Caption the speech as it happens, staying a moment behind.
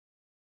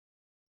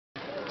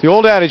The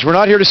old adage, we're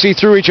not here to see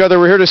through each other,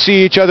 we're here to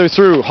see each other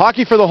through.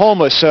 Hockey for the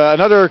homeless,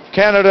 another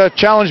Canada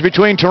challenge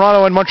between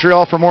Toronto and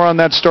Montreal. For more on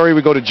that story,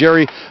 we go to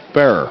Jerry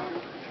Bearer.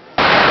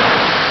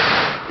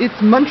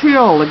 It's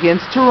Montreal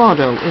against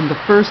Toronto in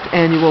the first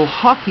annual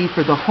Hockey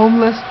for the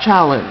Homeless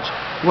Challenge.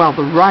 While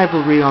the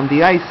rivalry on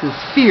the ice is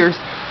fierce,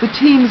 the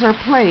teams are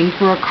playing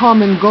for a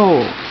common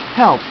goal: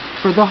 help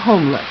for the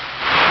homeless.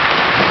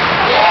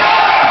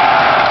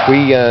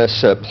 We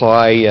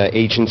supply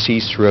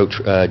agencies throughout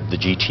the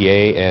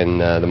GTA and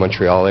the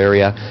Montreal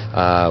area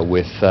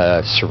with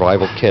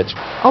survival kits.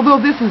 Although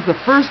this is the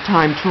first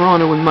time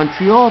Toronto and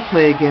Montreal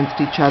play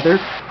against each other,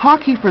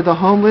 Hockey for the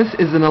Homeless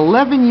is an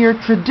 11-year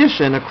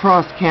tradition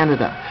across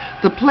Canada.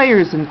 The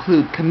players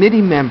include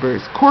committee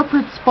members,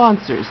 corporate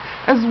sponsors,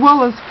 as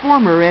well as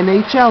former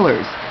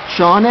NHLers,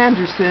 Sean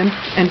Anderson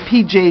and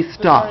PJ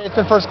Stock. It's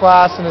been first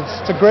class, and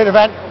it's a great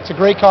event, it's a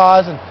great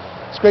cause, and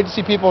it's great to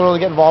see people really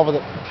get involved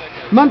with it.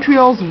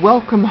 Montreal's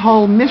Welcome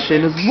Hall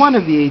mission is one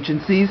of the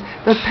agencies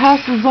that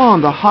passes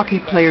on the hockey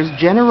players'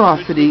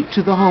 generosity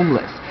to the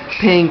homeless,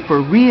 paying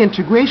for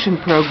reintegration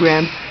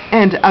programs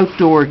and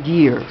outdoor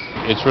gear.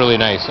 It's really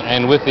nice,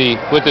 and with the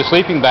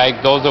sleeping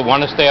bag, those that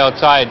want to stay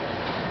outside,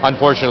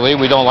 unfortunately,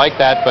 we don't like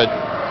that, but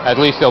at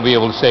least they'll be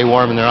able to stay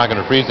warm and they're not going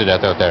to freeze to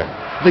death out there.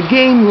 The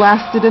game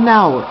lasted an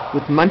hour,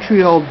 with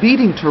Montreal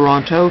beating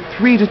Toronto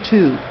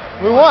 3-2.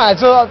 We won,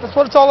 so that's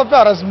what it's all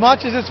about. As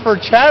much as it's for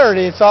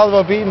charity, it's all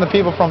about beating the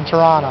people from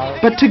Toronto.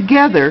 But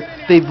together,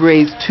 they've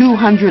raised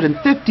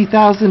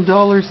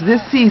 $250,000 this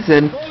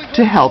season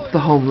to help the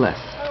homeless.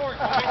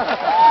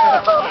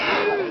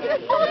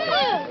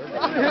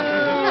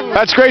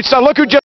 That's great stuff. Look who just